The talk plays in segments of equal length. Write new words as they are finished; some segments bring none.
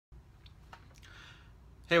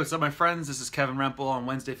Hey, what's up my friends? This is Kevin Rempel on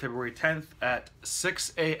Wednesday, February 10th at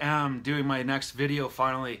 6 a.m. doing my next video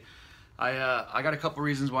finally. I got a couple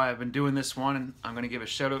reasons why I've been doing this one, and I'm going to give a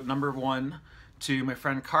shout out number one to my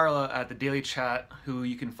friend Carla at The Daily Chat, who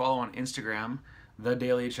you can follow on Instagram, The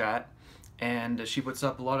Daily Chat, and she puts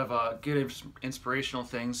up a lot of good inspirational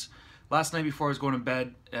things. Last night before I was going to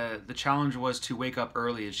bed, the challenge was to wake up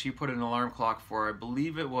early, and she put an alarm clock for, I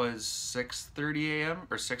believe it was 6:30 a.m.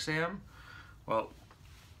 or 6 a.m. Well,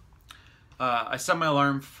 I set my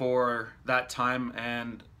alarm for that time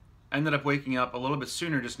and ended up waking up a little bit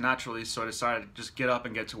sooner just naturally, so I decided to just get up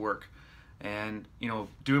and get to work. And, you know,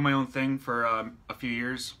 doing my own thing for a few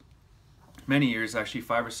years, many years actually,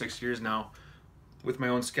 5 or 6 years now, with my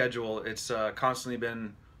own schedule, it's constantly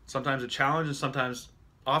been sometimes a challenge and sometimes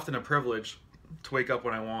often a privilege to wake up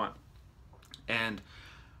when I want. And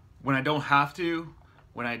when I don't have to,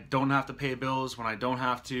 when I don't have to pay bills, when I don't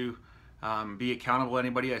have to be accountable to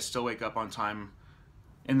anybody, I still wake up on time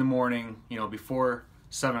in the morning. You know, before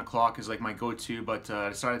 7 o'clock is like my go-to, but I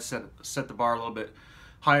decided to set the bar a little bit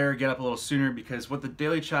higher, get up a little sooner, because what the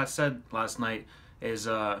Daily Chat said last night is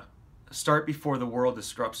start before the world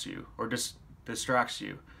disrupts you or distracts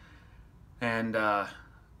you. And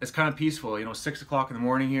it's kind of peaceful, you know, 6 o'clock in the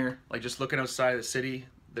morning here, like just looking outside of the city,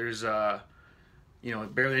 there's you know,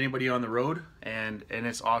 barely anybody on the road, and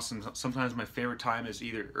it's awesome. Sometimes my favorite time is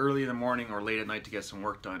either early in the morning or late at night to get some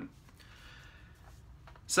work done.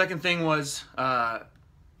 Second thing was,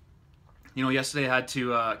 you know, yesterday I had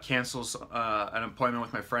to cancel an appointment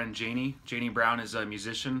with my friend Janie. Janie Brown is a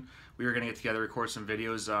musician. We were going to get together, record some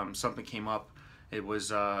videos. Something came up. It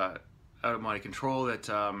was out of my control that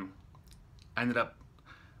I ended up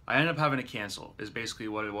having to cancel, is basically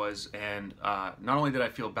what it was. And not only did I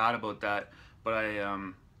feel bad about that, but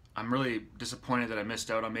I'm really disappointed that I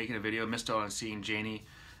missed out on making a video, missed out on seeing Janie,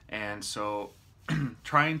 and so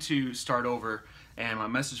trying to start over. And my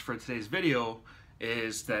message for today's video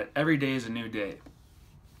is that every day is a new day.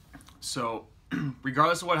 So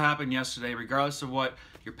regardless of what happened yesterday, regardless of what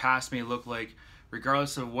your past may look like,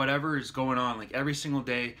 regardless of whatever is going on, like every single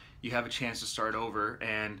day you have a chance to start over.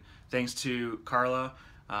 And thanks to Carla,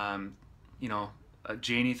 you know,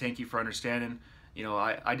 Janie, thank you for understanding. You know,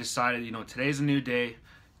 I decided, you know, today's a new day.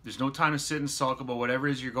 There's no time to sit and sulk about whatever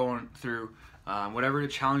it is you're going through. Whatever the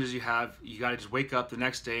challenges you have, you got to just wake up the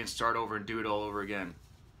next day and start over and do it all over again.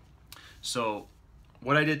 So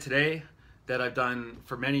what I did today that I've done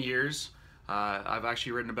for many years, I've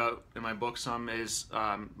actually written about in my book some, is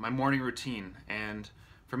my morning routine. And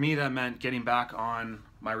for me that meant getting back on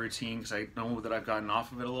my routine, because I know that I've gotten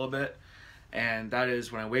off of it a little bit. And that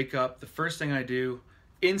is when I wake up, the first thing I do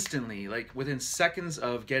instantly, like within seconds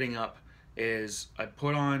of getting up, is I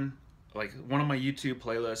put on like one of my YouTube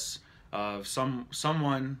playlists of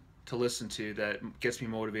someone to listen to that gets me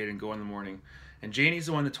motivated and go in the morning. And Janie's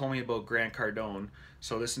the one that told me about Grant Cardone.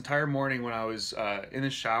 So this entire morning when I was in the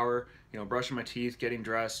shower, you know, brushing my teeth, getting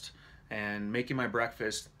dressed, and making my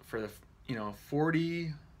breakfast, for the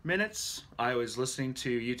 40 minutes, I was listening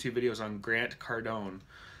to YouTube videos on Grant Cardone.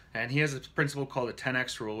 And he has a principle called the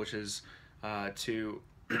 10x rule, which is to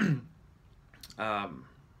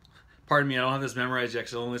pardon me, I don't have this memorized yet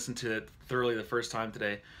because I only listened to it thoroughly the first time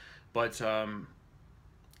today, but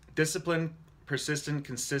discipline, persistent,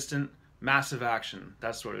 consistent, massive action.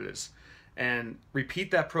 That's what it is. And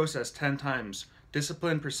repeat that process 10 times.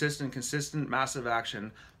 Discipline, persistent, consistent, massive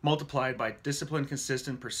action, multiplied by discipline,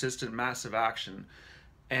 consistent, persistent, massive action.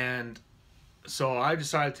 And so I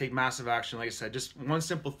decided to take massive action. Like I said, just one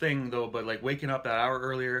simple thing though, but like waking up that hour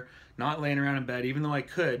earlier, not laying around in bed, even though I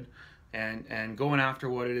could, and going after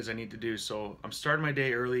what it is I need to do. So I'm starting my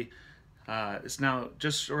day early. It's now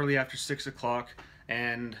just shortly after 6 o'clock,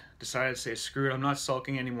 and decided to say, screw it, I'm not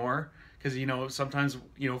sulking anymore. Because, you know, sometimes,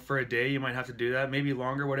 you know, for a day you might have to do that, maybe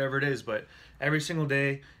longer, whatever it is, but every single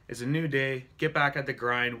day is a new day. Get back at the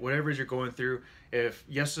grind, whatever it is you're going through. If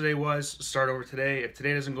yesterday was, start over today. If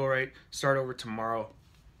today doesn't go right, start over tomorrow,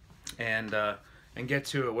 and get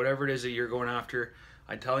to it, whatever it is that you're going after.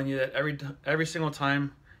 I'm telling you that every single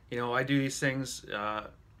time, you know, I do these things,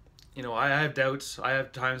 you know, I have doubts. I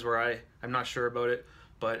have times where I'm not sure about it,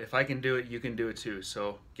 but if I can do it, you can do it too.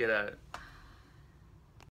 So get at it.